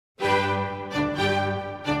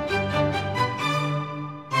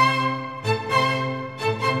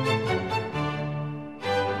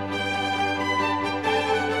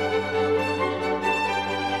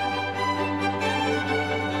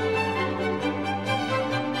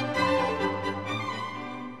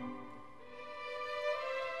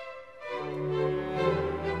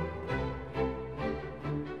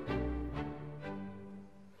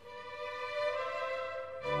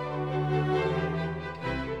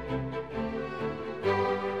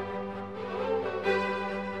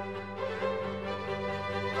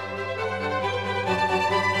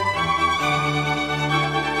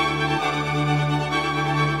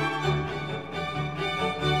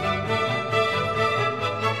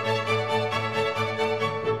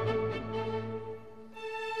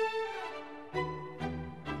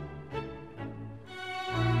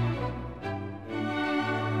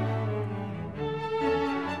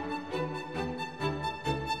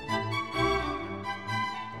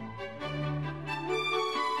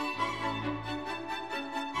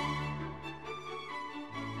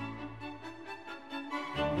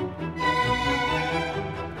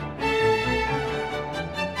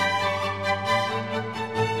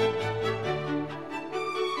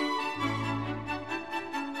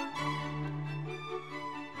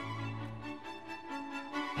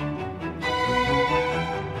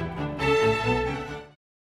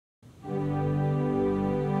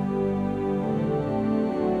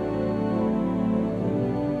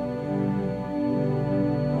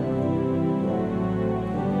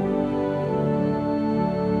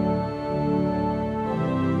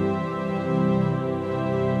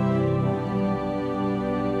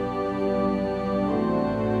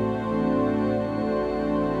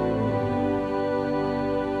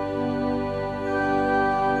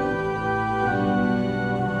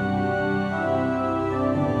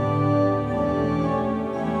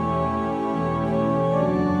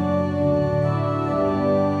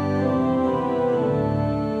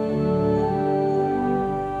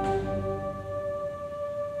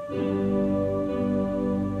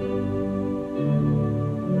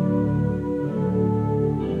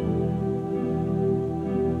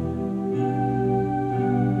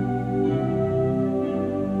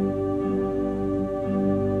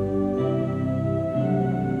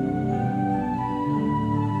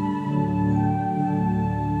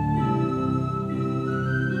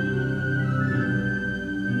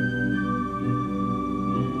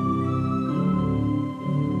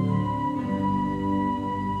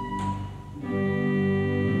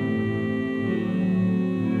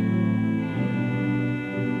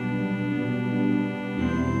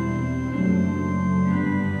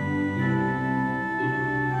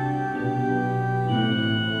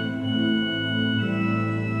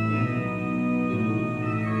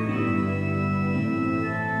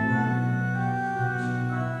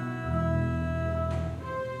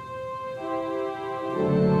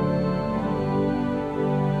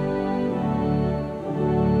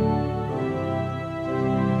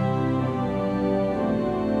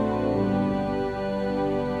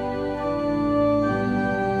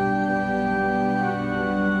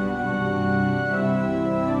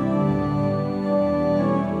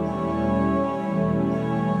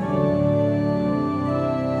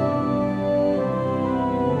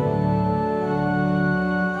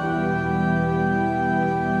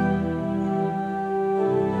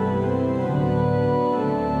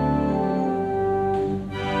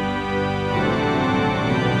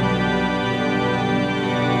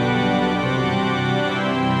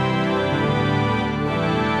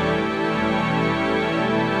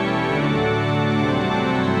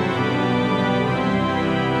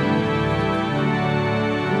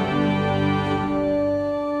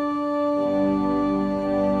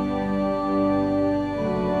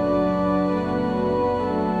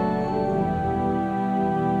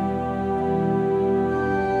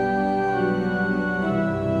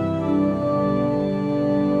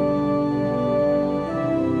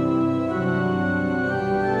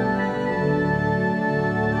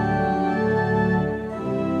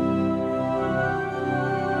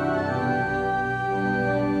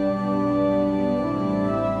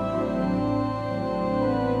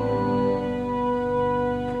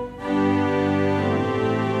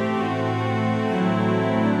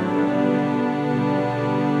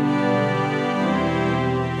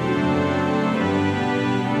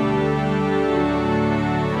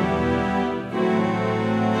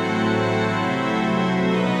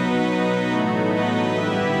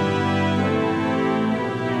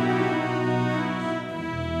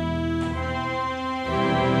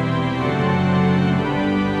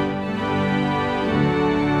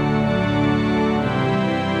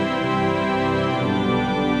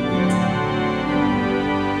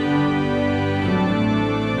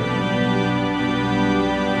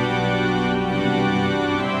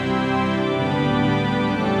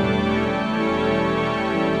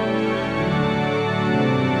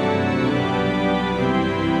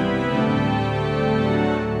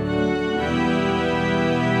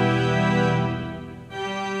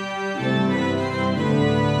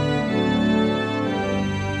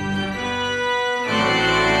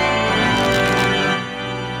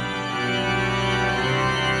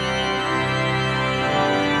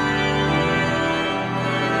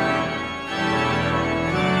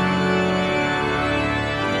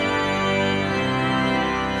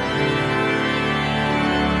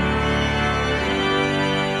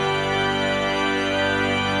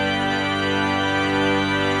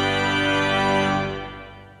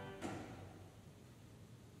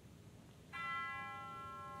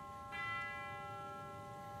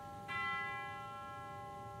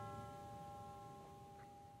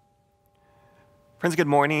Friends, good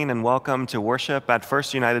morning and welcome to worship at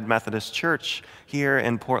First United Methodist Church here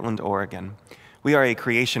in Portland, Oregon. We are a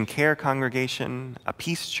creation care congregation, a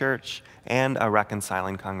peace church, and a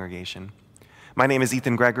reconciling congregation. My name is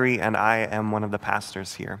Ethan Gregory, and I am one of the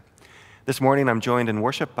pastors here. This morning, I'm joined in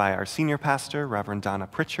worship by our senior pastor, Reverend Donna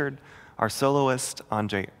Pritchard, our soloist,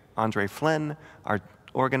 Andre Flynn, our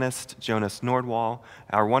organist, Jonas Nordwall,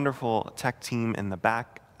 our wonderful tech team in the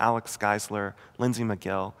back, Alex Geisler, Lindsay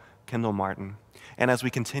McGill, Kendall Martin. And as we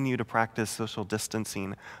continue to practice social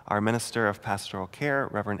distancing, our Minister of Pastoral Care,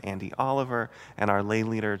 Reverend Andy Oliver, and our lay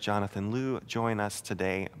leader, Jonathan Liu, join us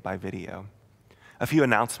today by video. A few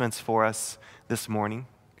announcements for us this morning.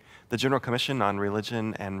 The General Commission on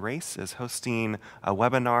Religion and Race is hosting a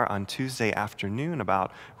webinar on Tuesday afternoon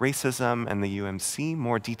about racism and the UMC.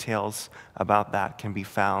 More details about that can be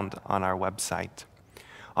found on our website.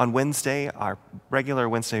 On Wednesday, our regular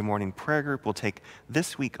Wednesday morning prayer group will take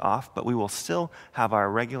this week off, but we will still have our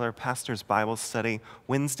regular Pastor's Bible Study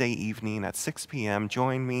Wednesday evening at 6 p.m.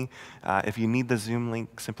 Join me. If you need the Zoom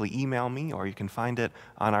link, simply email me, or you can find it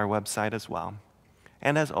on our website as well.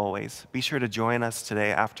 And as always, be sure to join us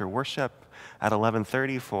today after worship at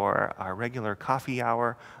 11:30 for our regular coffee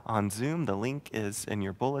hour on Zoom. The link is in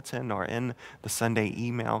your bulletin or in the Sunday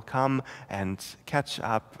email. Come and catch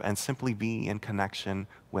up and simply be in connection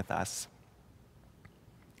with us.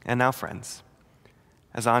 And now, friends,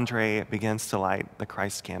 as Andre begins to light the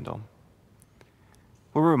Christ candle,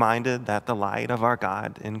 we're reminded that the light of our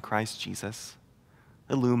God in Christ Jesus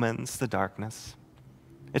illumines the darkness.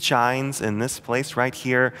 It shines in this place right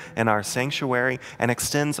here in our sanctuary and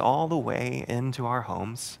extends all the way into our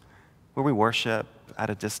homes, where we worship at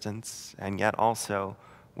a distance and yet also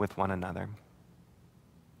with one another.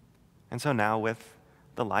 And so now, with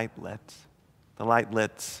the light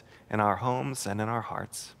lit in our homes and in our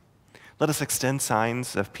hearts, let us extend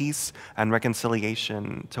signs of peace and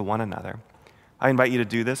reconciliation to one another. I invite you to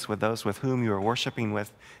do this with those with whom you are worshiping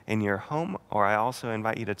with in your home, or I also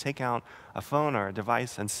invite you to take out a phone or a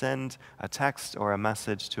device and send a text or a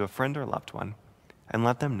message to a friend or loved one and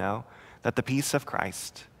let them know that the peace of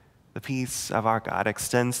Christ, the peace of our God,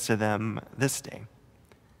 extends to them this day.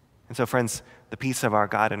 And so, friends, the peace of our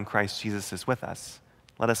God in Christ Jesus is with us.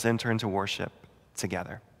 Let us enter into worship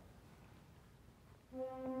together.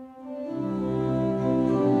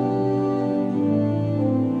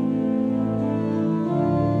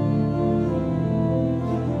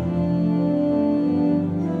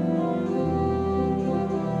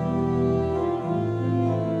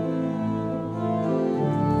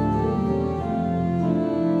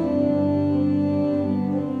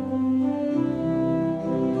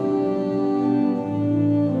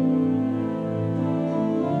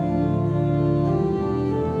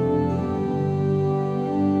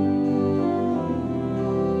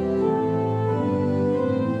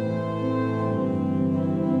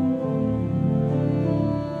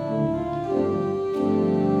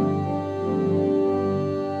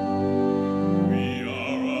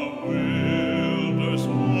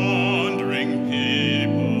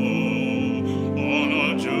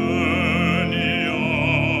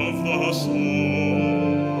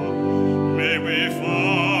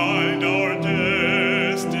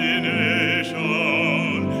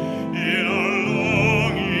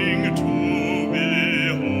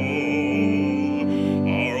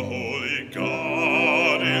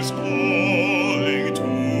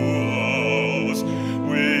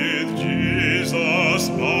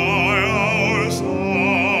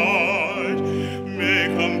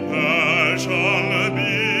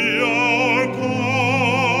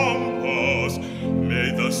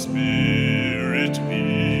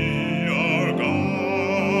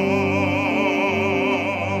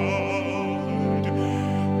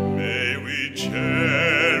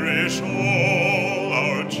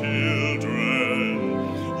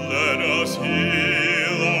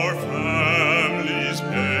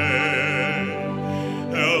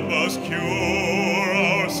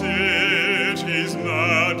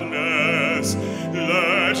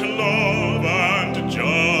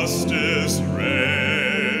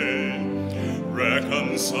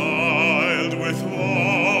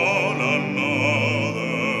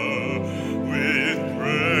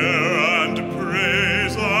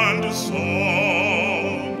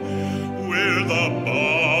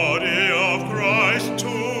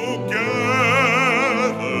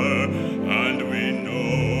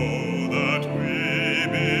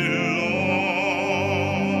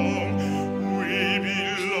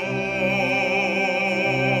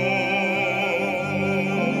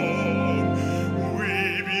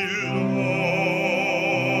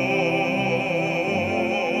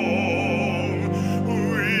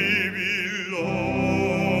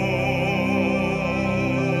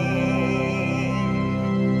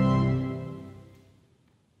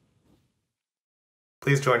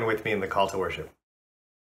 Please join with me in the call to worship.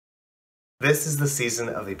 This is the season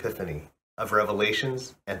of Epiphany, of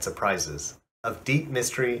revelations and surprises, of deep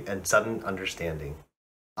mystery and sudden understanding.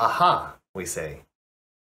 Aha, we say,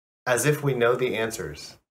 as if we know the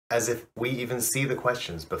answers, as if we even see the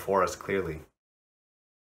questions before us clearly.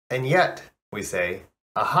 And yet, we say,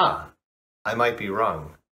 aha, I might be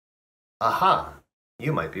wrong. Aha,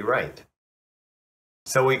 you might be right.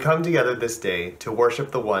 So we come together this day to worship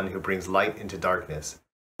the one who brings light into darkness,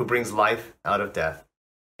 who brings life out of death,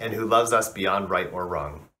 and who loves us beyond right or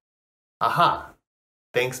wrong. Aha!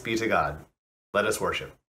 Thanks be to God. Let us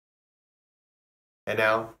worship. And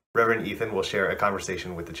now, Reverend Ethan will share a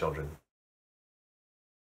conversation with the children.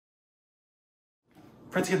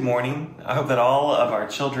 Friends, good morning. I hope that all of our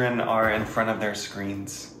children are in front of their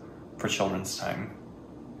screens for children's time.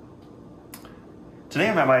 Today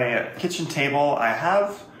I'm at my kitchen table. I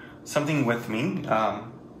have something with me.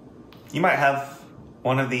 You might have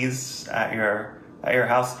one of these at your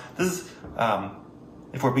house. This is,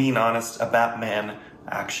 if we're being honest, a Batman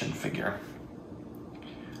action figure.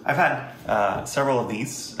 I've had several of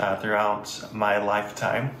these throughout my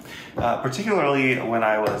lifetime, particularly when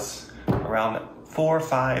I was around 4,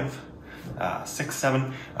 5, 6,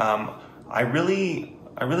 7. I really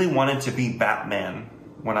wanted to be Batman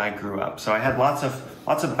when I grew up. So I had lots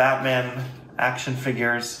of Batman action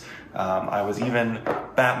figures. I was even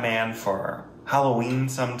Batman for Halloween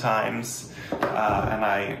sometimes, and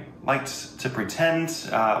I liked to pretend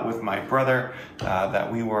with my brother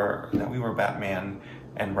that we were Batman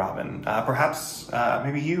and Robin. Perhaps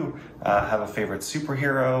maybe you have a favorite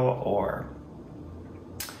superhero or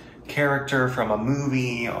character from a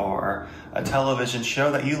movie or a television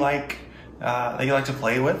show that you like to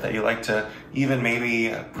play with, that you like to even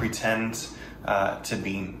maybe pretend to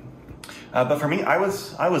be. But for me, I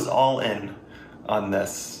was all in on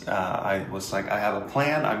this. I was like, I have a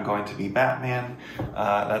plan. I'm going to be Batman.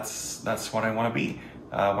 That's what I want to be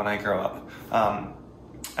when I grow up.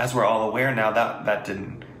 As we're all aware now, that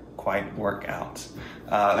didn't quite work out.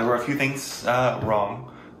 There were a few things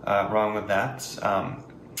wrong with that.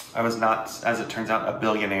 I was not, as it turns out, a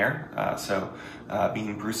billionaire. So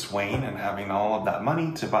being Bruce Wayne and having all of that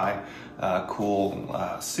money to buy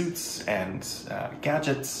cool suits and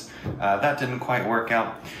gadgets, that didn't quite work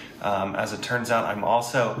out. As it turns out, I'm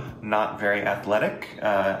also not very athletic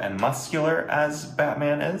and muscular as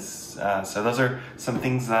Batman is. So those are some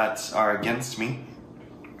things that are against me.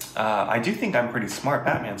 I do think I'm pretty smart.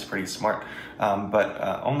 Batman's pretty smart, but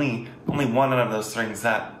only one out of those things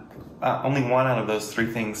only one out of those three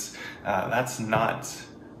things, that's not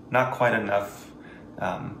quite enough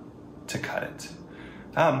to cut it.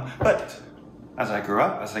 But as I grew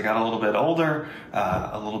up, as I got a little bit older,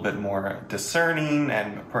 a little bit more discerning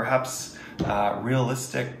and perhaps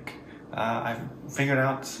realistic, I figured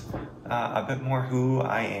out a bit more who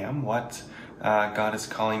I am, what God is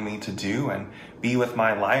calling me to do and be with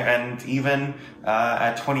my life. And even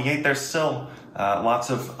at 28, there's still lots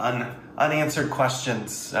of unanswered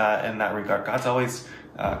questions in that regard. God's always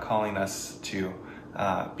calling us to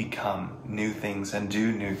become new things and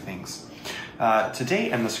do new things.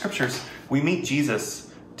 Today in the scriptures, we meet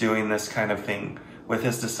Jesus doing this kind of thing with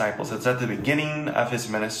his disciples. It's at the beginning of his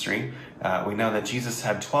ministry. We know that Jesus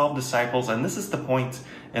had 12 disciples, and this is the point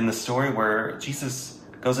in the story where Jesus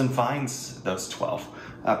goes and finds those 12.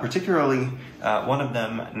 Particularly one of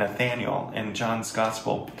them, Nathanael, in John's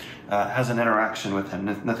Gospel, has an interaction with him.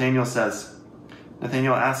 Nathanael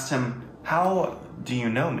asked him, "How do you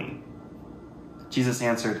know me?" Jesus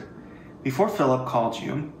answered, "Before Philip called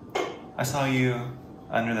you, I saw you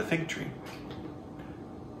under the fig tree."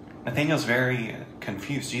 Nathanael's very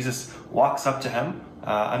confused. Jesus walks up to him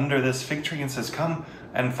under this fig tree and says, "Come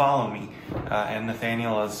and follow me." And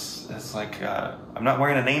Nathanael is like, "I'm not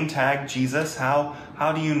wearing a name tag, Jesus. How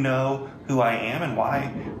do you know who I am, and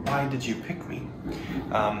why did you pick me?"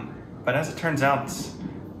 But as it turns out,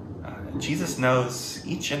 Jesus knows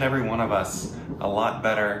each and every one of us a lot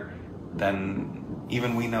better than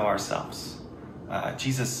even we know ourselves.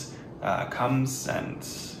 Jesus comes and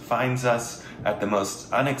finds us at the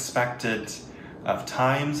most unexpected of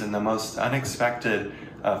times and the most unexpected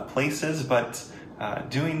of places, but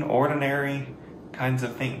doing ordinary kinds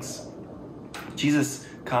of things. Jesus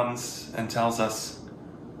comes and tells us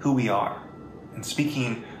who we are. And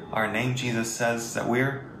speaking our name, Jesus says that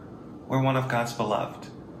we're one of God's beloved.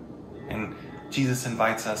 And Jesus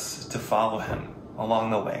invites us to follow him along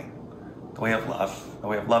the way of love, the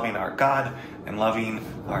way of loving our God and loving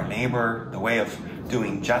our neighbor, the way of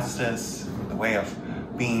doing justice, the way of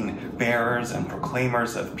being bearers and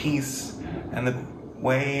proclaimers of peace, and the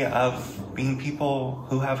way of being people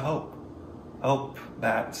who have hope. hope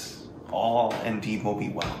that all indeed will be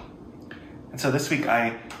well. And so this week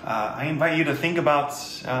I invite you to think about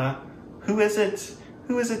who is it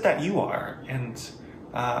that you are, and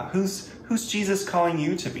who's Jesus calling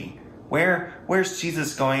you to be? Where's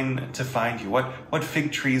Jesus going to find you? What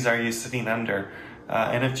fig trees are you sitting under?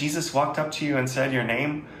 And if Jesus walked up to you and said your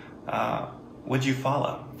name, would you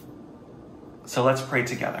follow? So let's pray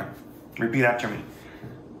together. Repeat after me.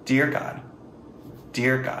 Dear God,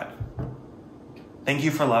 thank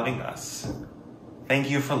you for loving us. Thank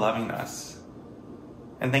you for loving us.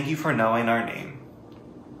 And thank you for knowing our name.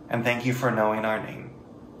 And thank you for knowing our name.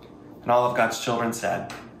 And all of God's children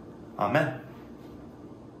said, Amen.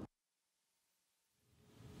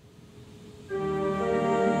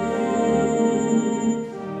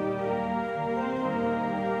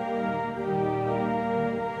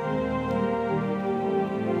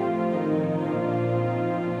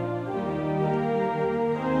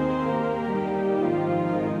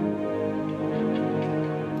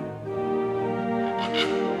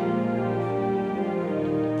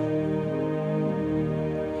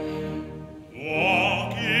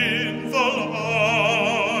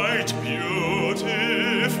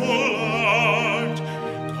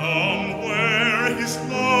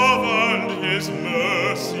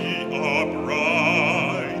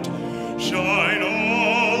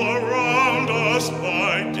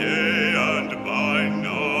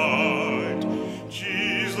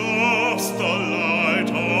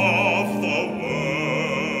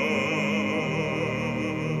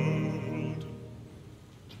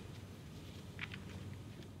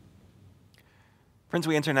 Friends,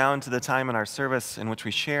 we enter now into the time in our service in which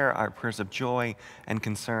we share our prayers of joy and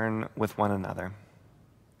concern with one another.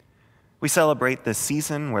 We celebrate this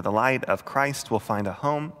season where the light of Christ will find a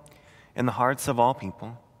home in the hearts of all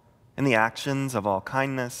people, in the actions of all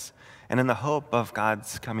kindness, and in the hope of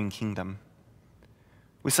God's coming kingdom.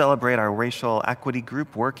 We celebrate our racial equity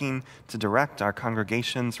group working to direct our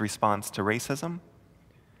congregation's response to racism.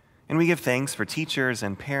 And we give thanks for teachers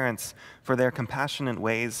and parents for their compassionate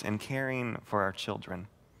ways in caring for our children.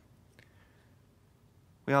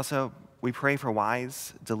 We pray for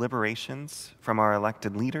wise deliberations from our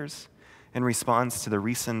elected leaders in response to the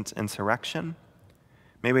recent insurrection.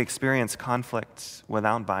 May we experience conflict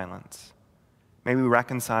without violence. May we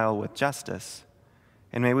reconcile with justice,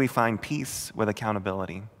 and may we find peace with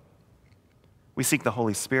accountability. We seek the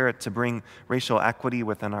Holy Spirit to bring racial equity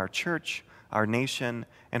within our church, our nation,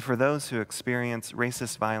 and for those who experience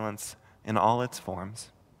racist violence in all its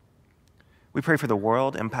forms. We pray for the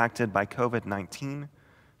world impacted by COVID-19,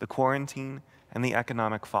 the quarantine, and the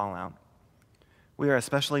economic fallout. We are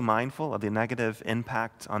especially mindful of the negative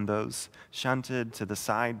impact on those shunted to the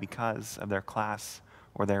side because of their class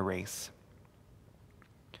or their race.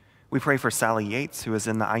 We pray for Sally Yates, who is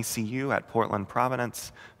in the ICU at Portland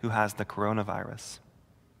Providence, who has the coronavirus.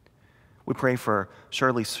 We pray for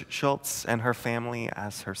Shirley Schultz and her family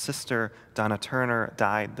as her sister, Donna Turner,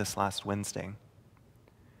 died this last Wednesday.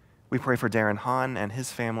 We pray for Darren Hahn and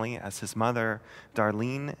his family as his mother,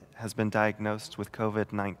 Darlene, has been diagnosed with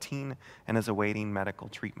COVID-19 and is awaiting medical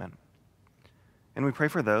treatment. And we pray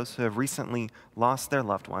for those who have recently lost their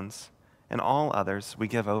loved ones, and all others we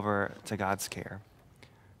give over to God's care.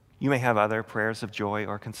 You may have other prayers of joy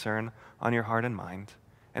or concern on your heart and mind,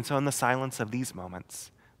 and so in the silence of these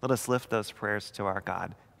moments, let us lift those prayers to our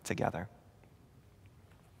God together.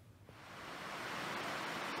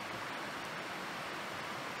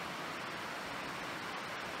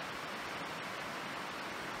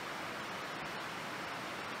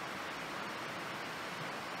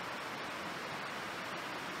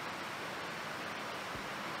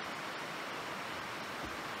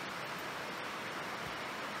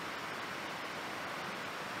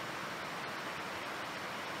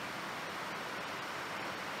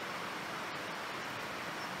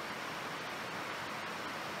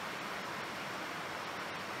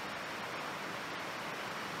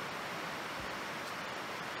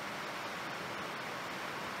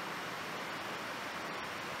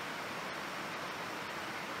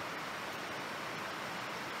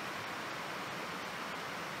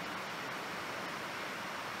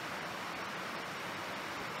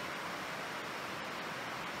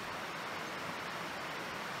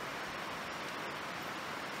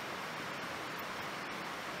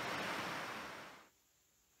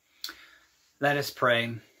 Let us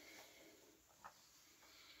pray.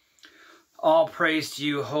 All praise to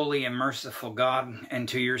you, holy and merciful God, and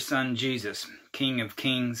to your Son, Jesus, King of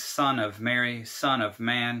kings, Son of Mary, Son of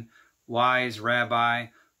man, wise Rabbi,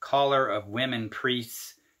 caller of women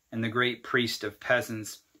priests, and the great priest of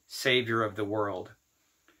peasants, Savior of the world.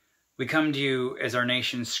 We come to you as our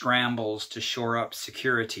nation scrambles to shore up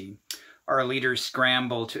security. Our leaders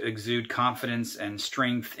scramble to exude confidence and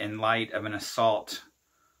strength in light of an assault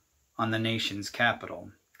on the nation's capital,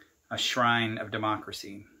 a shrine of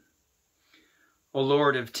democracy. O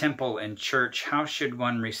Lord of temple and church, how should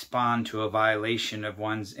one respond to a violation of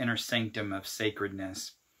one's inner sanctum of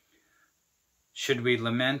sacredness? Should we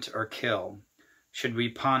lament or kill? Should we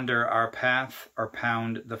ponder our path or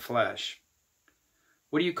pound the flesh?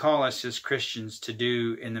 What do you call us as Christians to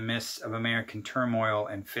do in the midst of American turmoil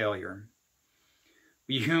and failure?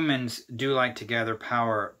 We humans do like to gather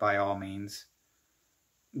power by all means.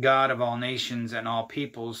 God of all nations and all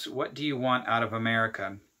peoples, what do you want out of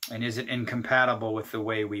America, and is it incompatible with the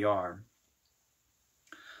way we are?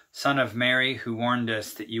 Son of Mary, who warned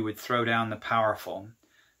us that you would throw down the powerful,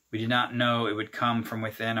 we did not know it would come from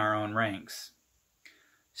within our own ranks.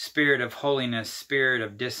 Spirit of holiness, spirit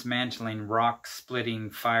of dismantling, rock-splitting,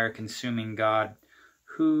 fire-consuming God,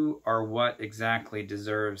 who or what exactly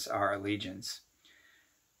deserves our allegiance?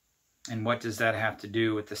 And what does that have to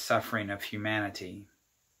do with the suffering of humanity?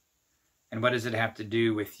 And what does it have to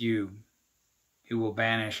do with you, who will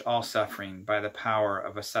banish all suffering by the power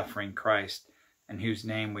of a suffering Christ, in whose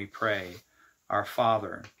name we pray, Our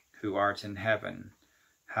Father, who art in heaven,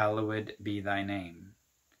 hallowed be thy name.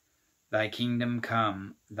 Thy kingdom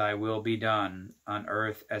come, thy will be done, on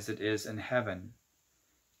earth as it is in heaven.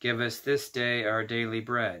 Give us this day our daily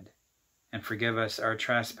bread, and forgive us our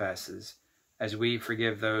trespasses, as we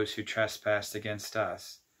forgive those who trespass against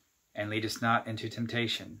us. And lead us not into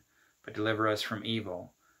temptation, but deliver us from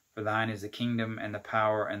evil. For thine is the kingdom, and the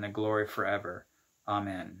power, and the glory forever.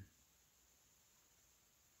 Amen.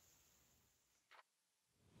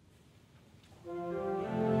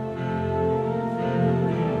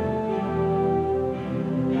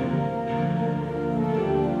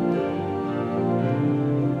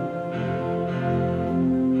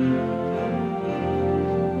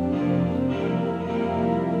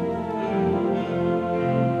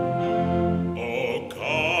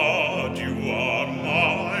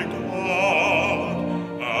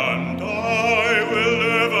 And I will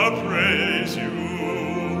ever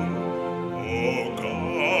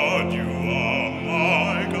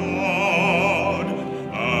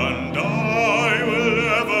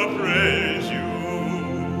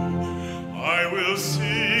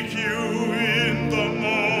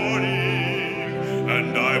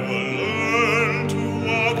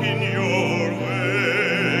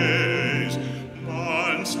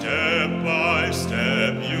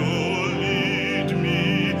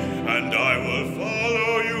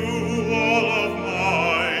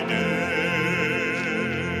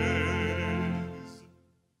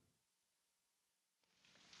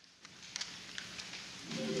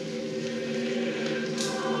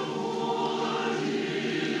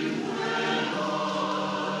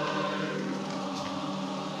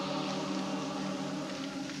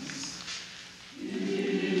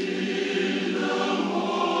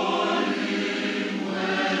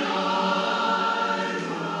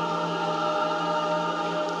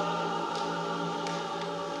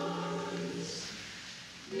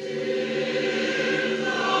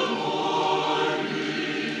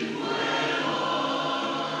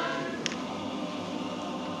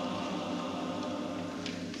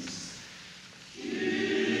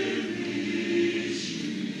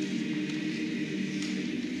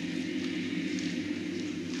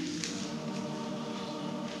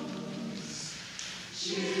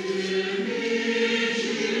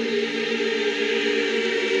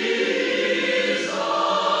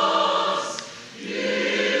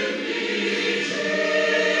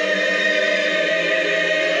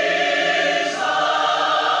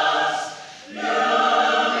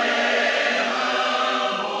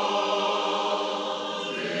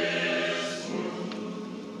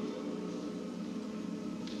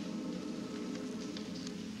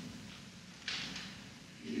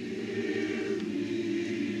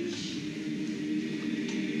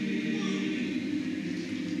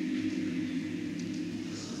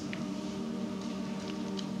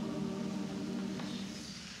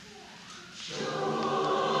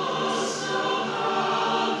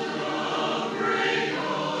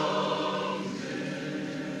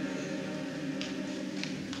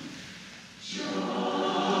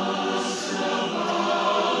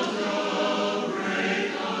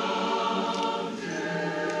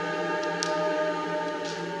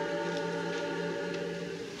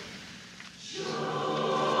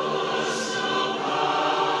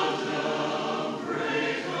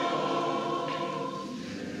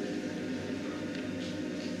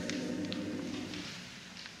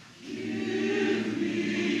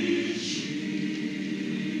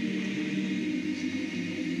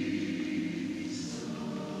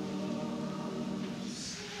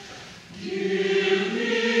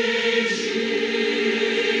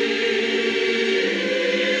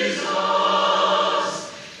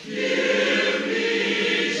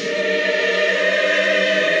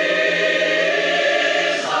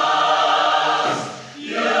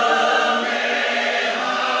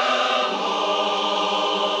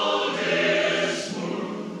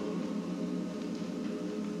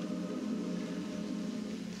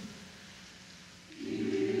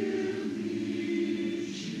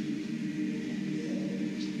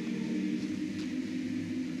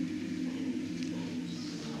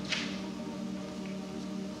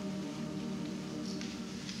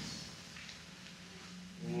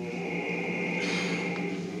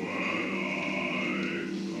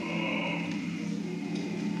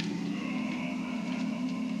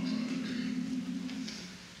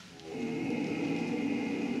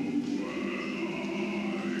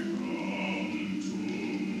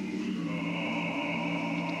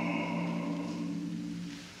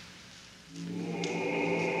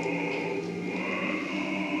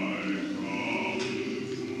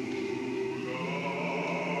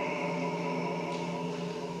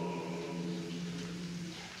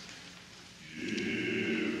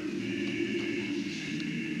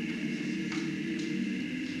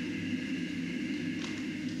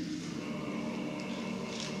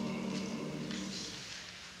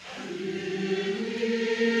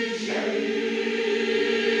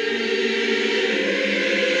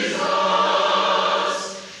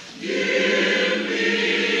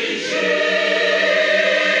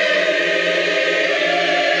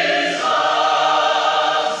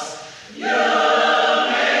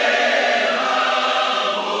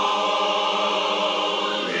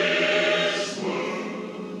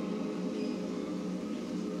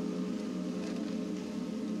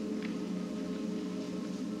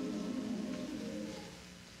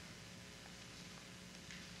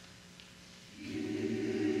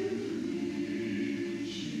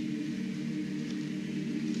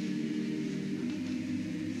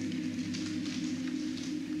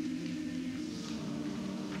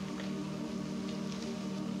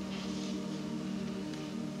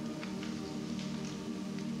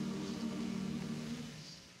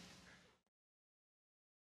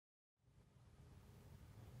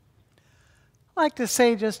I'd like to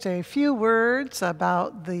say just a few words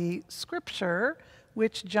about the scripture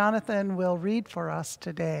which Jonathan will read for us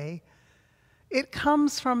today. It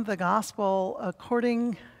comes from the Gospel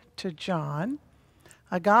according to John,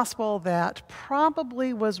 a gospel that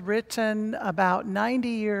probably was written about 90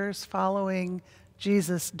 years following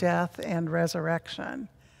Jesus' death and resurrection.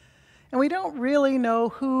 And we don't really know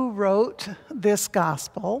who wrote this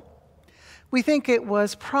gospel. We think it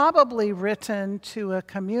was probably written to a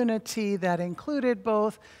community that included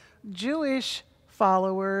both Jewish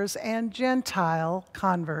followers and Gentile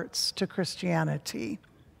converts to Christianity.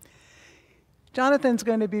 Jonathan's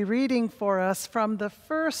going to be reading for us from the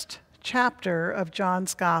first chapter of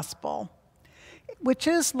John's Gospel, which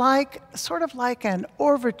is sort of like an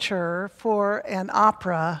overture for an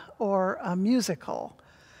opera or a musical,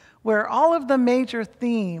 where all of the major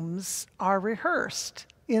themes are rehearsed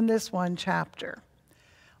in this one chapter.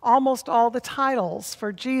 Almost all the titles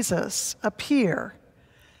for Jesus appear.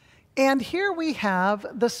 And here we have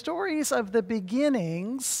the stories of the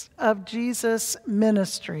beginnings of Jesus'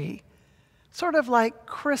 ministry, sort of like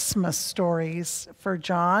Christmas stories for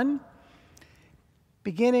John,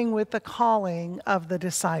 beginning with the calling of the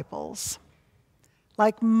disciples.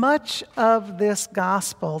 Like much of this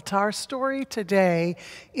gospel, our story today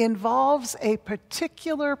involves a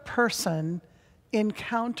particular person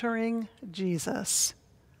encountering Jesus.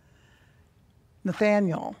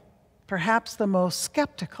 Nathanael, perhaps the most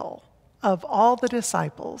skeptical of all the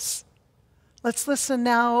disciples. Let's listen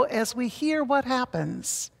now as we hear what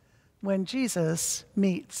happens when Jesus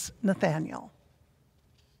meets Nathanael.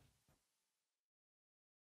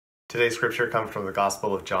 Today's scripture comes from the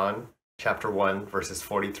Gospel of John, chapter 1, verses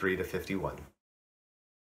 43 to 51.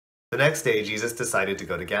 The next day, Jesus decided to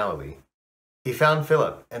go to Galilee. He found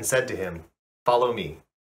Philip and said to him, "Follow me."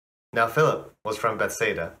 Now Philip was from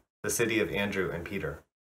Bethsaida, the city of Andrew and Peter.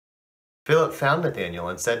 Philip found Nathanael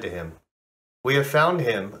and said to him, "We have found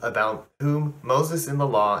him about whom Moses in the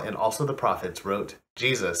law and also the prophets wrote,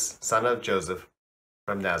 Jesus, son of Joseph,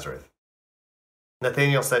 from Nazareth."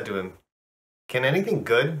 Nathanael said to him, "Can anything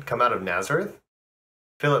good come out of Nazareth?"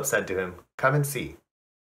 Philip said to him, "Come and see."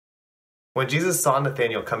 When Jesus saw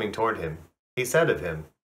Nathanael coming toward him, he said of him,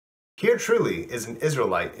 "Here truly is an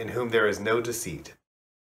Israelite in whom there is no deceit."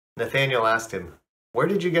 Nathanael asked him, "Where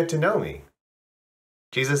did you get to know me?"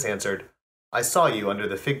 Jesus answered, "I saw you under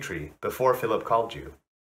the fig tree before Philip called you."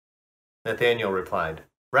 Nathanael replied,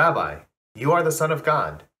 "Rabbi, "You are the Son of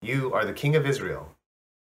God. You are the King of Israel."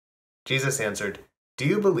 Jesus answered, "Do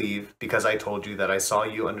you believe because I told you that I saw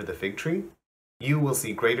you under the fig tree? You will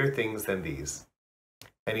see greater things than these."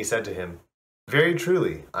 And he said to him, "Very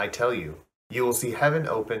truly, I tell you, you will see heaven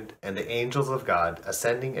opened and the angels of God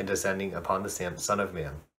ascending and descending upon the Son of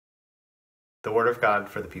Man." The word of God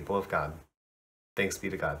for the people of God. Thanks be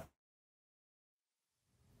to God.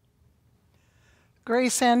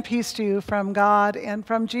 Grace and peace to you from God and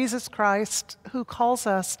from Jesus Christ, who calls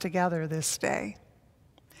us together this day.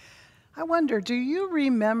 I wonder, do you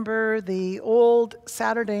remember the old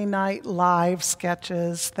Saturday Night Live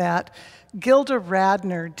sketches that Gilda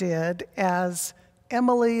Radner did as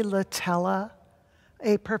Emily Latella,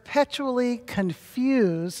 a perpetually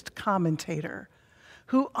confused commentator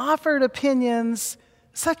who offered opinions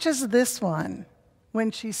such as this one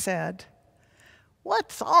when she said,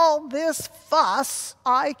 "What's all this fuss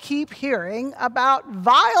I keep hearing about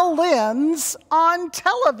violins on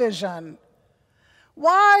television?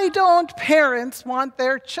 Why don't parents want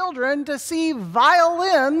their children to see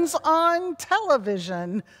violins on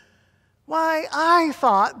television? Why, I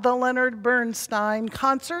thought the Leonard Bernstein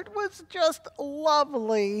concert was just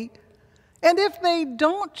lovely. And if they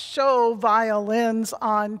don't show violins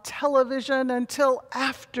on television until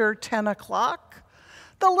after 10 o'clock,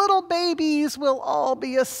 the little babies will all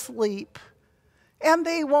be asleep, and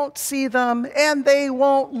they won't see them, and they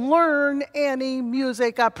won't learn any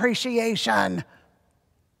music appreciation."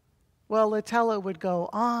 Well, Latella would go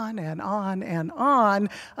on and on and on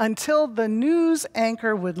until the news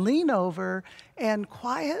anchor would lean over and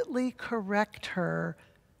quietly correct her.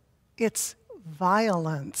 It's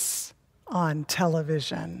violence on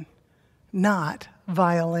television, not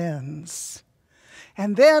violins.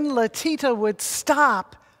 And then Latita would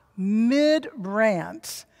stop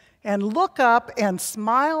mid-rant and look up and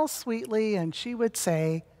smile sweetly, and she would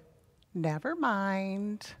say, "Never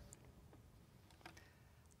mind."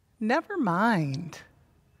 Never mind.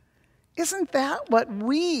 Isn't that what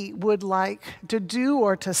we would like to do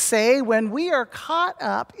or to say when we are caught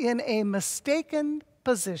up in a mistaken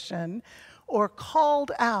position or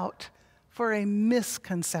called out for a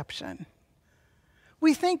misconception?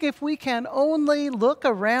 We think if we can only look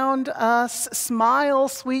around us, smile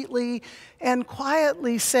sweetly, and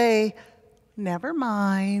quietly say, "Never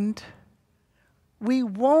mind," we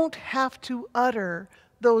won't have to utter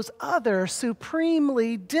those other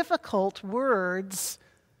supremely difficult words,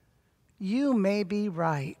 "You may be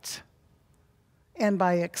right," and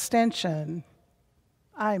by extension,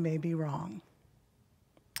 "I may be wrong."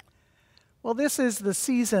 Well, this is the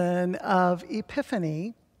season of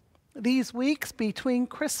Epiphany, these weeks between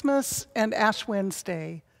Christmas and Ash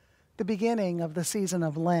Wednesday, the beginning of the season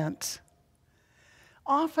of Lent,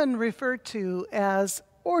 often referred to as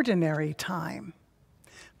ordinary time.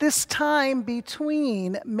 This time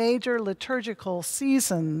between major liturgical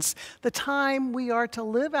seasons, the time we are to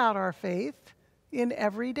live out our faith in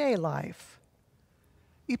everyday life.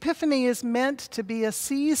 Epiphany is meant to be a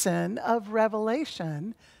season of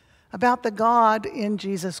revelation about the God in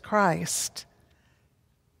Jesus Christ.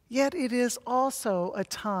 Yet it is also a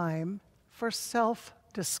time for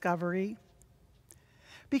self-discovery.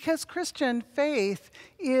 Because Christian faith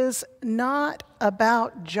is not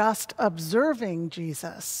about just observing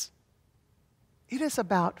Jesus. It is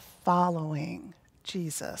about following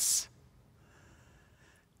Jesus.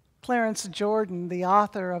 Clarence Jordan, the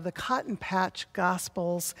author of the Cotton Patch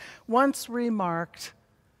Gospels, once remarked,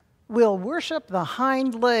 "We'll worship the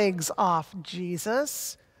hind legs off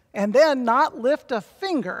Jesus and then not lift a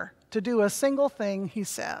finger to do a single thing he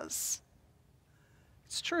says."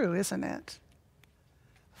 It's true, isn't it?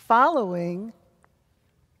 Following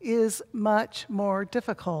is much more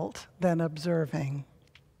difficult than observing.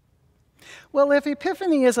 Well, if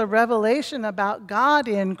Epiphany is a revelation about God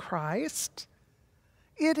in Christ,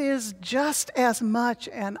 it is just as much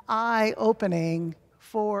an eye-opening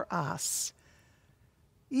for us,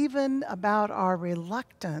 even about our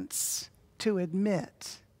reluctance to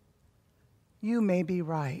admit, "You may be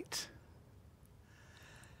right."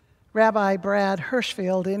 Rabbi Brad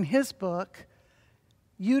Hirschfield, in his book,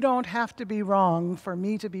 "You Don't Have to Be Wrong for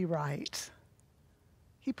Me to Be Right,"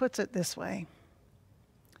 he puts it this way: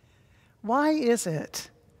 why is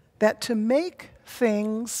it that to make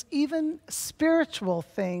things, even spiritual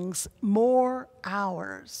things, more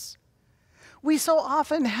ours, we so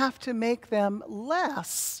often have to make them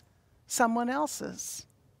less someone else's?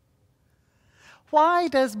 Why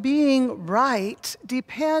does being right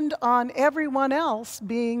depend on everyone else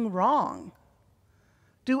being wrong?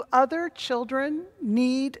 Do other children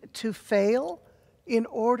need to fail in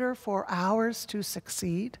order for ours to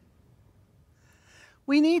succeed?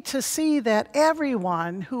 We need to see that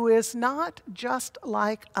everyone who is not just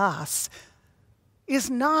like us is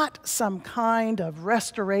not some kind of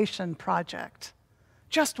restoration project,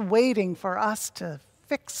 just waiting for us to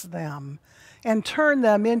fix them and turn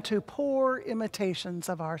them into poor imitations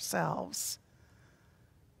of ourselves.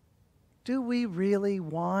 Do we really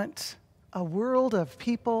want a world of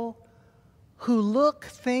people who look,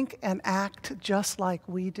 think, and act just like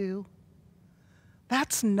we do?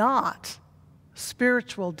 That's not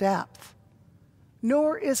spiritual depth,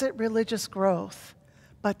 nor is it religious growth,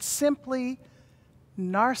 but simply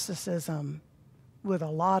narcissism with a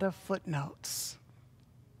lot of footnotes.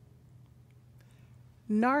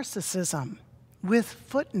 Narcissism with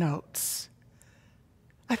footnotes.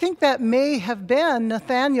 I think that may have been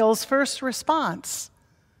Nathanael's first response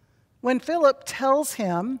when Philip tells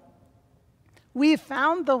him, "We've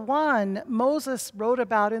found the one Moses wrote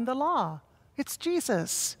about in the law. It's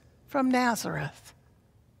Jesus from Nazareth."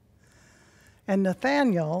 And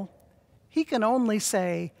Nathanael, he can only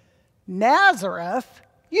say, "Nazareth?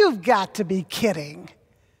 You've got to be kidding.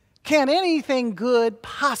 Can anything good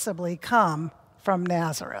possibly come from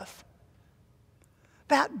Nazareth?"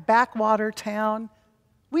 That backwater town,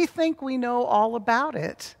 we think we know all about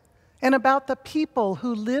it and about the people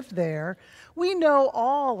who live there. We know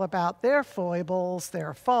all about their foibles,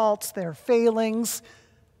 their faults, their failings,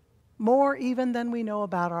 more even than we know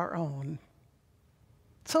about our own.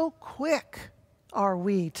 So quick are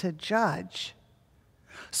we to judge.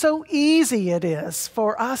 So easy it is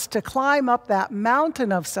for us to climb up that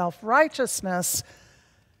mountain of self-righteousness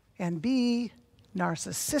and be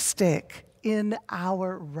narcissistic in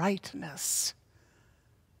our rightness.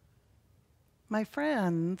 My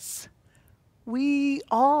friends, we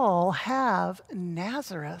all have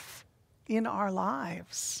Nazareth in our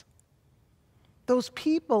lives. Those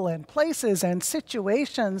people and places and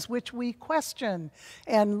situations which we question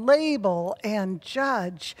and label and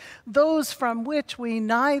judge, those from which we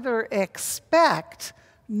neither expect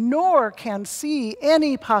nor can see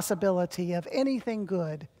any possibility of anything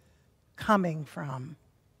good coming from.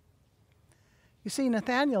 You see,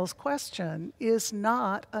 Nathanael's question is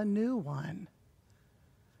not a new one,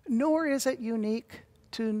 nor is it unique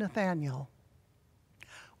to Nathanael.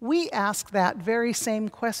 We ask that very same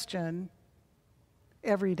question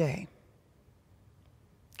every day.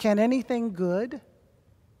 Can anything good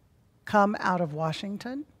come out of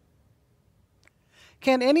Washington?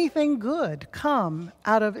 Can anything good come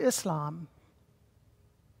out of Islam?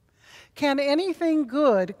 Can anything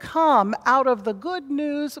good come out of the Good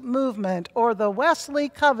News Movement or the Wesley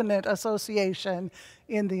Covenant Association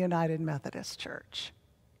in the United Methodist Church?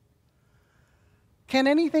 Can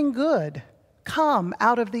anything good come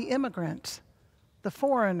out of the immigrant, the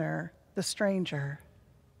foreigner, the stranger?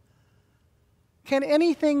 Can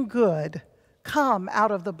anything good come out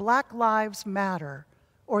of the Black Lives Matter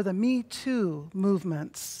or the Me Too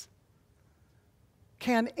movements?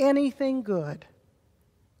 Can anything good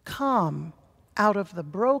come out of the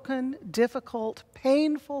broken, difficult,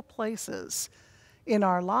 painful places in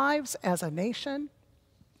our lives as a nation,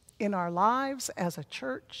 in our lives as a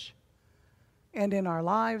church, and in our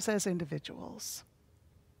lives as individuals?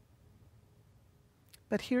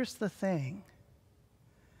 But here's the thing.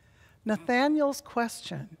 Nathanael's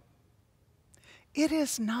question, it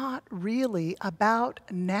is not really about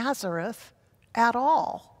Nazareth at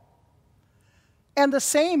all. And the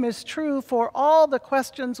same is true for all the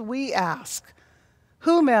questions we ask,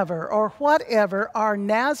 whomever or whatever our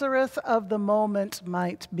Nazareth of the moment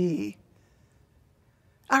might be.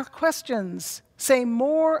 Our questions say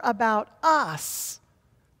more about us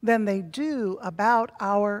than they do about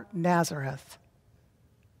our Nazareth.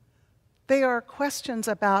 They are questions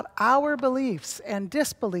about our beliefs and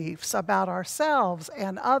disbeliefs about ourselves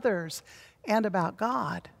and others and about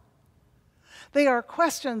God. They are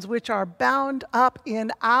questions which are bound up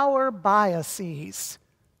in our biases,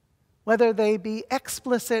 whether they be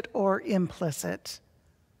explicit or implicit.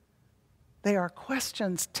 They are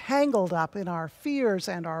questions tangled up in our fears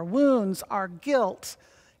and our wounds, our guilt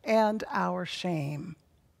and our shame.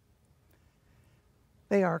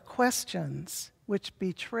 They are questions which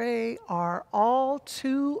betray our all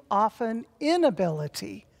too often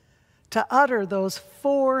inability to utter those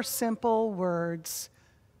four simple words,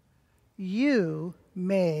 "You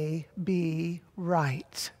may be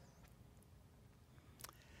right."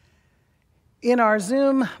 In our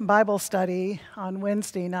Zoom Bible study on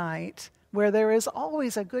Wednesday night, where there is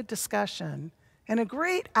always a good discussion and a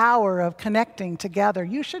great hour of connecting together,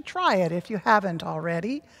 you should try it if you haven't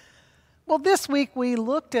already. Well, this week we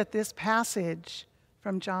looked at this passage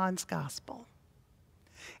from John's Gospel,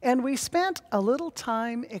 and we spent a little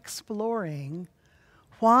time exploring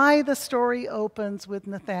why the story opens with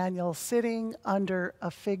Nathanael sitting under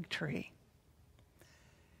a fig tree.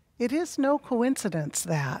 It is no coincidence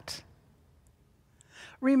that.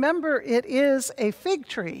 Remember, it is a fig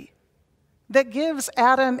tree that gives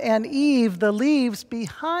Adam and Eve the leaves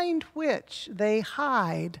behind which they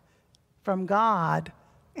hide from God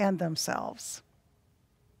and themselves.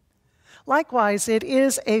 Likewise, it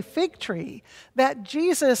is a fig tree that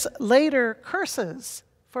Jesus later curses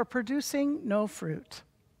for producing no fruit.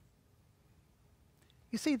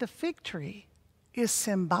 You see, the fig tree is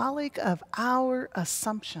symbolic of our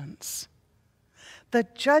assumptions, the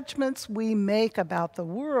judgments we make about the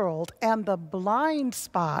world and the blind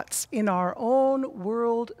spots in our own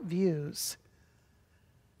world views,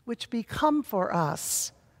 which become for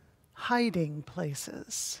us hiding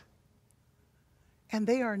places. And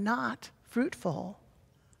they are not fruitful.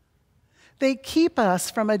 They keep us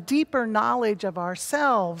from a deeper knowledge of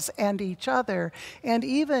ourselves and each other, and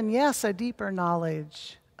even, yes, a deeper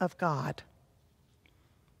knowledge of God.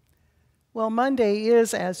 Well, Monday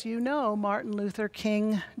is, as you know, Martin Luther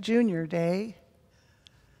King Jr. Day,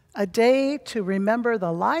 a day to remember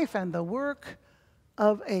the life and the work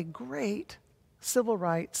of a great civil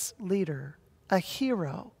rights leader, a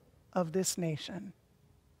hero of this nation.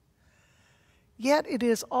 Yet it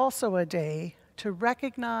is also a day to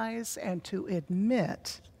recognize and to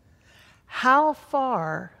admit how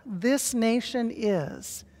far this nation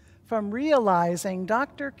is from realizing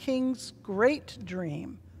Dr. King's great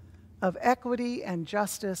dream of equity and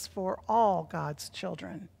justice for all God's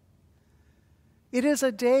children. It is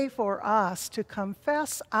a day for us to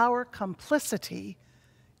confess our complicity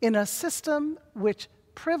in a system which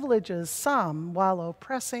privileges some while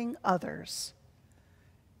oppressing others.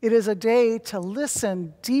 It is a day to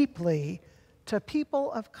listen deeply to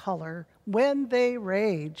people of color when they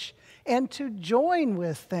rage and to join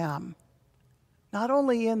with them, not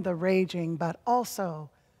only in the raging, but also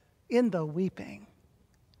in the weeping.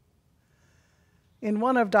 In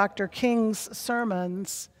one of Dr. King's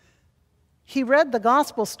sermons, he read the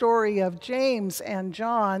gospel story of James and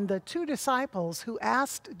John, the two disciples who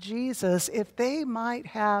asked Jesus if they might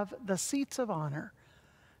have the seats of honor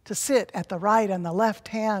to sit at the right and the left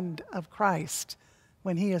hand of Christ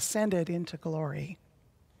when he ascended into glory.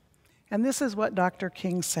 And this is what Dr.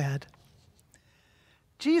 King said.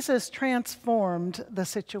 Jesus transformed the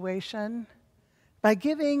situation by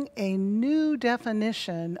giving a new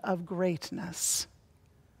definition of greatness.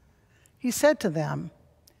 He said to them,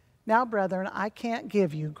 "Now, brethren, I can't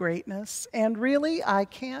give you greatness, and really I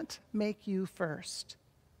can't make you first."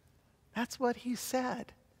 That's what he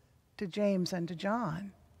said to James and to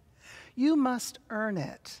John. You must earn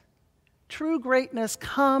it. True greatness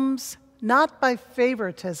comes not by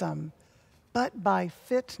favoritism, but by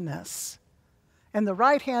fitness. And the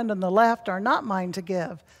right hand and the left are not mine to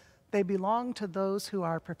give. They belong to those who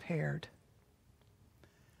are prepared.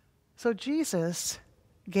 So Jesus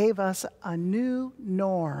gave us a new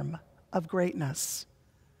norm of greatness.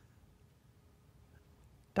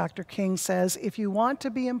 Dr. King says, if you want to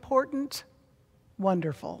be important,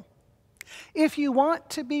 wonderful. If you want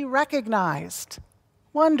to be recognized,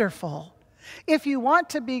 wonderful. If you want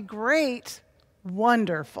to be great,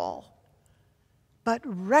 wonderful. But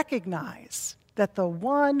recognize that the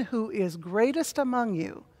one who is greatest among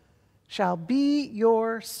you shall be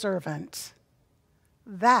your servant.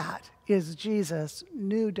 That is Jesus'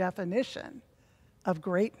 new definition of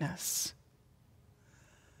greatness.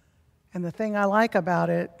 And the thing I like about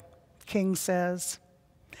it, King says,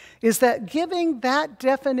 is that giving that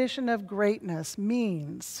definition of greatness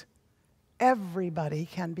means everybody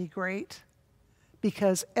can be great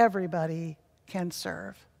because everybody can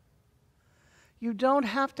serve. You don't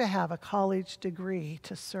have to have a college degree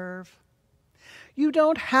to serve. You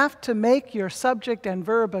don't have to make your subject and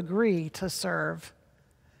verb agree to serve.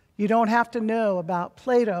 You don't have to know about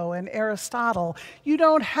Plato and Aristotle. You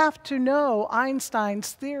don't have to know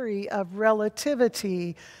Einstein's theory of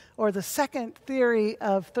relativity or the second theory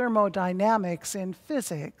of thermodynamics in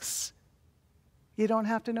physics. You don't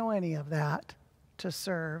have to know any of that to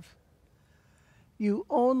serve. You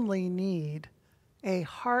only need a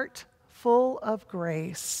heart full of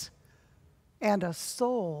grace and a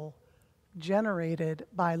soul generated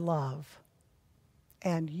by love.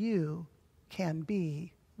 And you can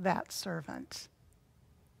be that servant.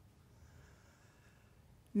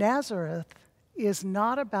 Nazareth is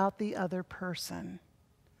not about the other person.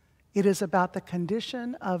 It is about the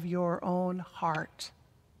condition of your own heart.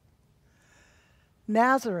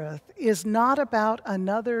 Nazareth is not about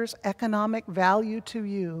another's economic value to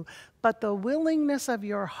you, but the willingness of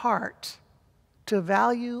your heart to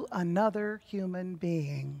value another human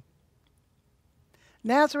being.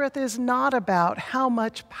 Nazareth is not about how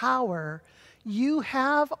much power you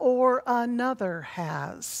have or another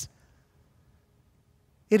has.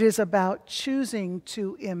 It is about choosing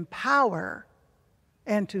to empower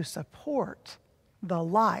and to support the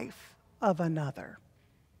life of another.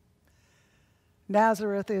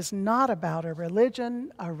 Nazareth is not about a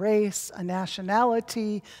religion, a race, a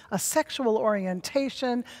nationality, a sexual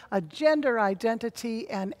orientation, a gender identity,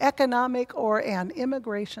 an economic or an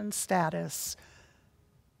immigration status.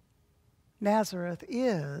 Nazareth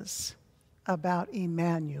is about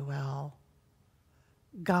Emmanuel,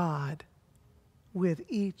 God with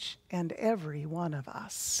each and every one of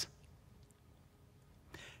us.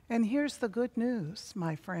 And here's the good news,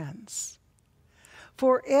 my friends.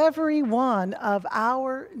 For every one of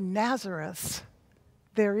our Nazareths,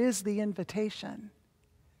 there is the invitation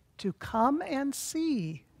to come and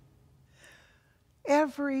see.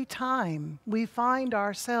 Every time we find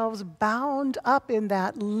ourselves bound up in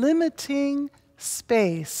that limiting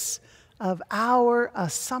space of our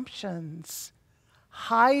assumptions,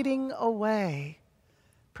 hiding away,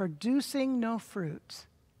 producing no fruit,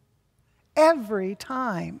 every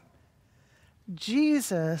time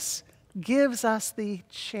Jesus gives us the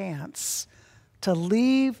chance to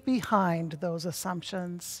leave behind those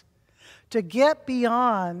assumptions, to get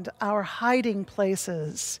beyond our hiding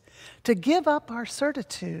places, to give up our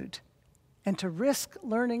certitude, and to risk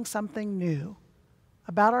learning something new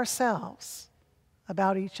about ourselves,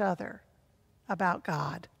 about each other, about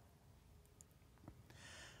God.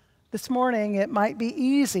 This morning, it might be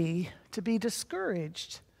easy to be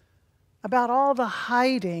discouraged about all the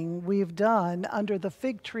hiding we've done under the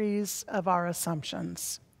fig trees of our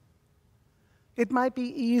assumptions. It might be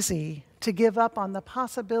easy to give up on the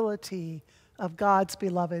possibility of God's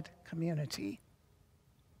beloved community.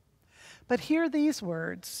 But hear these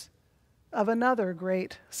words of another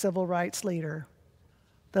great civil rights leader,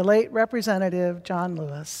 the late Representative John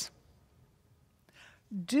Lewis.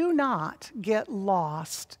 Do not get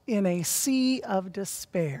lost in a sea of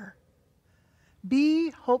despair.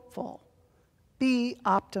 Be hopeful. Be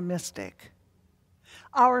optimistic.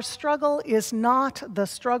 Our struggle is not the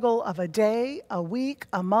struggle of a day, a week,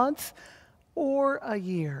 a month, or a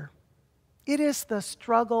year. It is the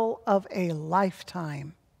struggle of a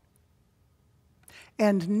lifetime.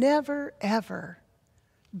 And never, ever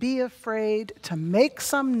be afraid to make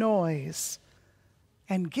some noise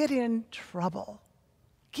and get in trouble.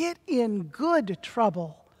 Get in good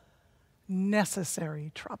trouble,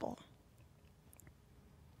 necessary trouble.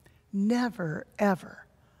 Never, ever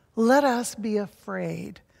let us be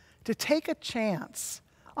afraid to take a chance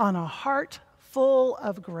on a heart full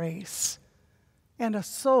of grace and a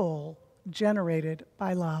soul generated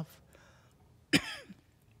by love.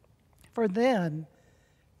 For then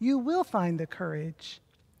you will find the courage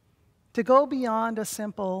to go beyond a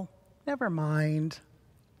simple never mind,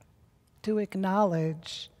 to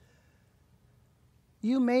acknowledge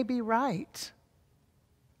you may be right.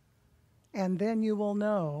 And then you will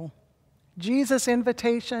know Jesus'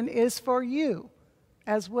 invitation is for you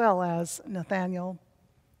as well as Nathanael.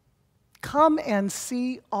 Come and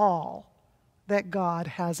see all that God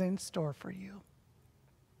has in store for you.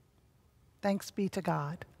 Thanks be to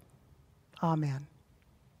God. Amen.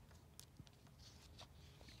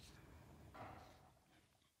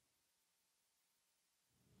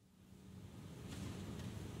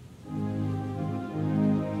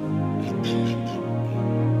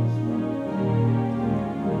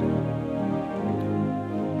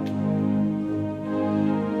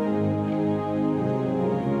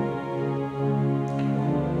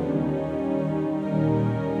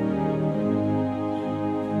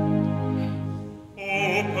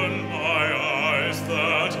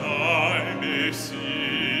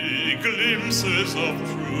 Glimpses of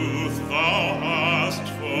truth thou hast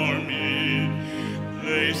for me.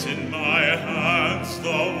 Place in my hands the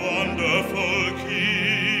wonderful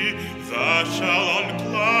key that shall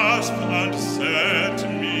unclasp and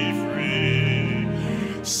set me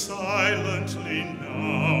free. Silently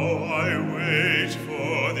now I wait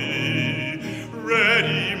for thee,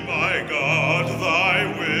 ready, my God, thy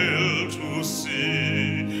will to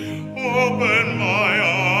see. Open my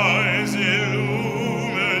eyes,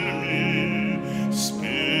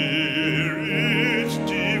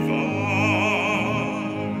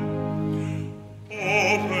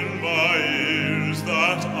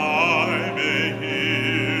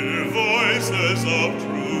 of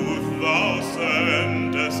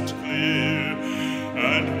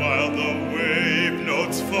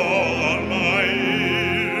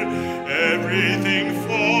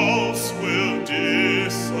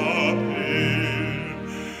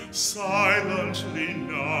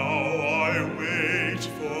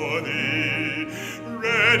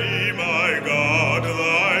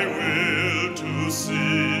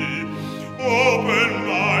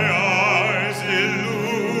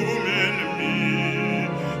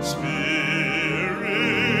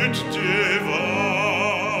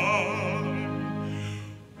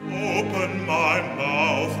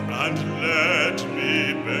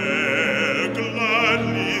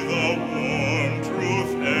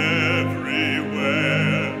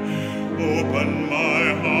Open my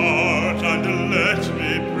heart and let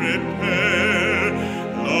me prepare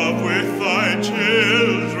love with thy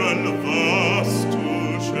children thus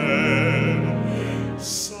to share.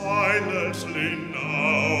 Silently now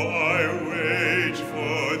I wait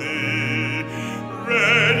for thee,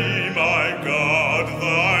 ready, my God,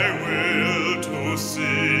 thy will to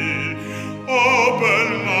see.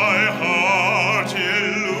 Open my heart,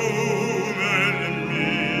 illumine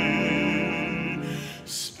me,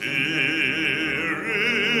 Spirit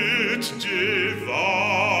divine.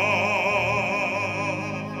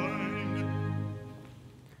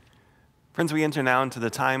 Friends, we enter now into the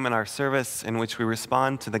time in our service in which we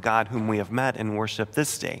respond to the God whom we have met in worship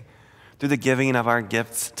this day through the giving of our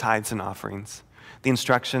gifts, tithes, and offerings. The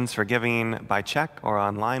instructions for giving by check or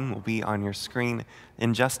online will be on your screen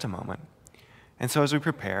in just a moment. And so as we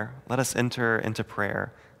prepare, let us enter into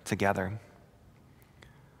prayer together.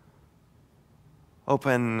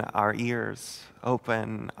 Open our ears,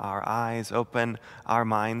 open our eyes, open our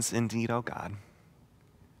minds indeed, O God.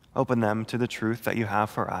 Open them to the truth that you have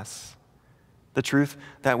for us, the truth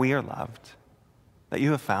that we are loved, that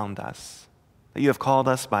you have found us, that you have called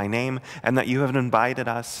us by name, and that you have invited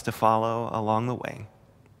us to follow along the way.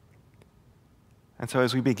 And so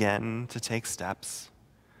as we begin to take steps,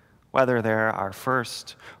 whether they're our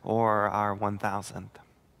first or our 1,000th,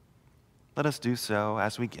 let us do so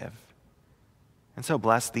as we give. And so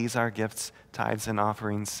bless these our gifts, tithes, and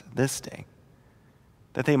offerings this day,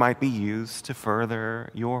 that they might be used to further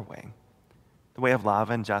your way, the way of love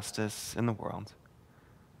and justice in the world.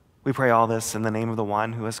 We pray all this in the name of the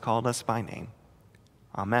one who has called us by name.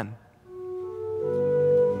 Amen.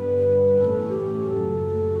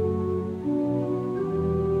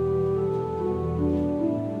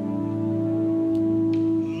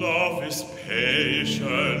 Love is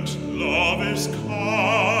patient, love is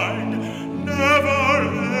kind, never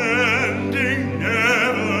ending,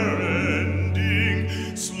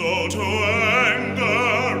 slow to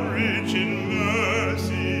anger, rich in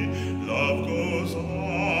mercy. Love goes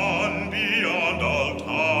on beyond all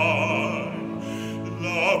time.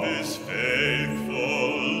 Love is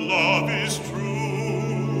faithful, love is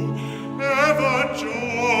true, ever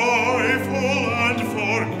joyful and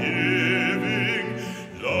forgiving.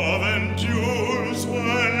 Love endures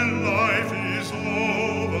when life is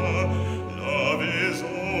over. Love is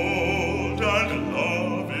old and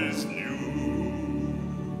love is new.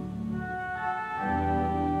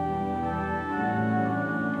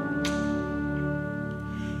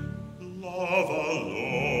 Love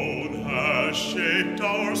alone has shaped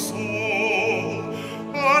our soul,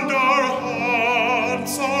 and our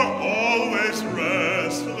hearts are always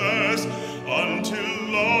restless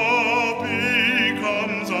until love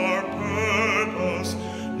becomes our purpose,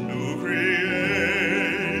 new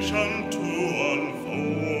creation to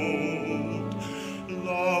unfold.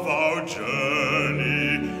 Love our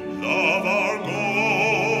journey, love our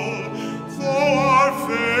goal, though our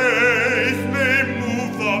faith may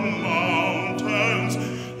move the mountains,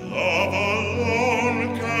 love alone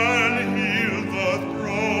can heal the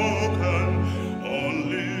broken.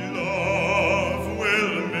 Only love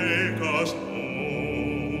will make us whole.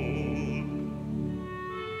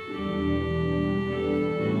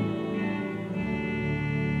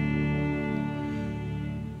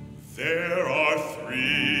 There are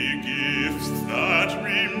three gifts that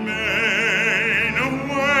remain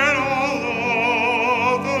when all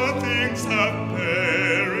other things have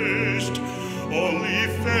perished. Only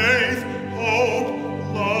faith, hope,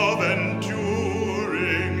 love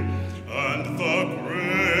enduring, and the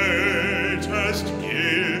greatest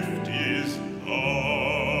gift is love.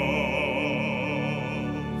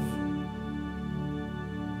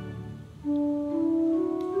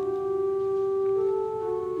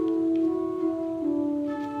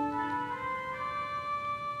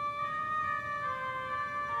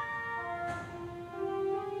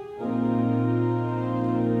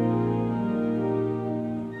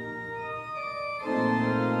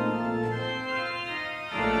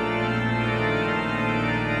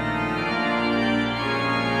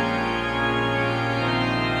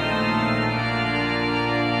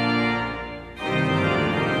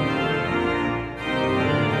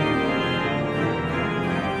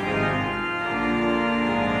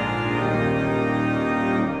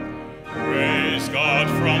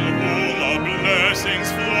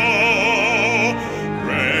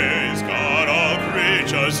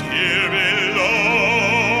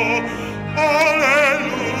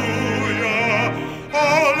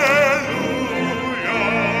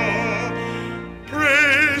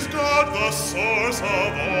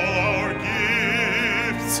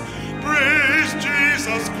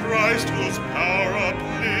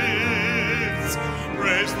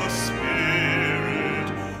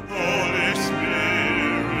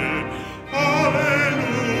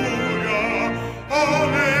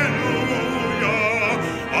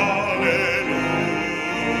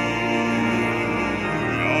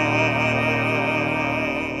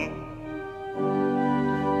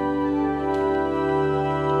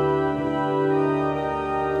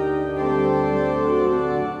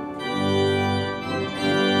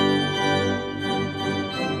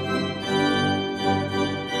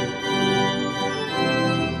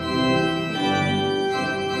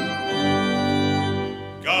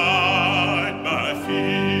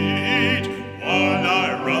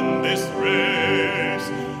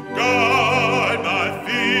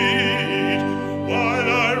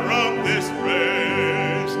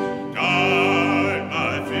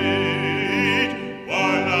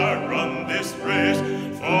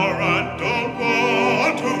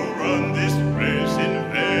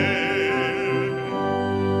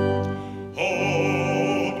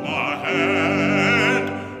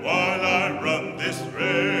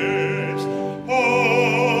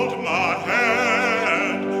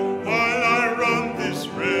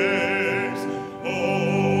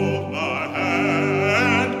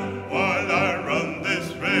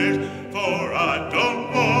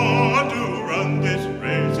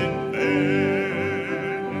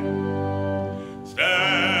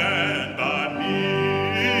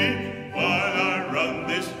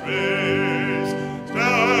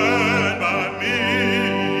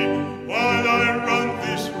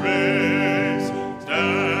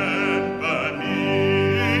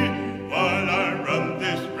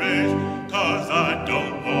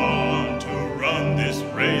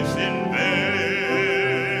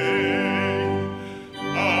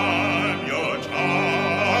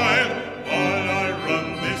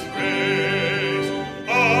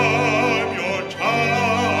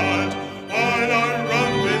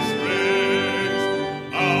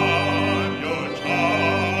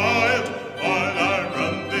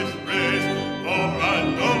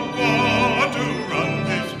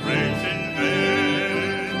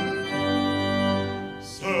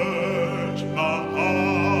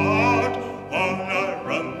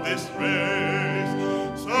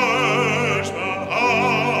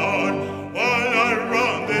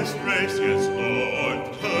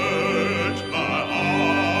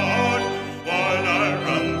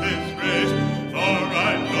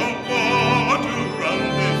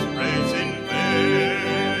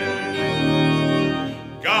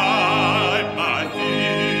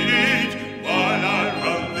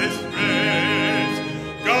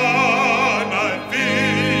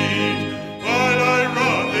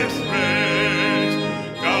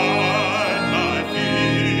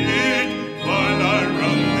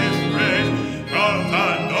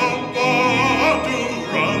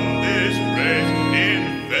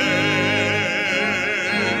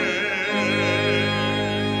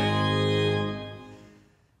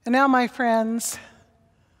 And now, my friends,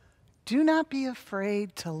 do not be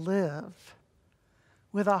afraid to live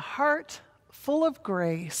with a heart full of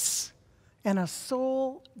grace and a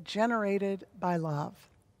soul generated by love.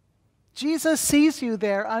 Jesus sees you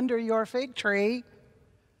there under your fig tree.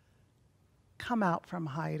 Come out from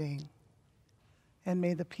hiding, and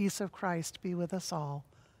may the peace of Christ be with us all.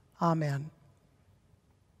 Amen.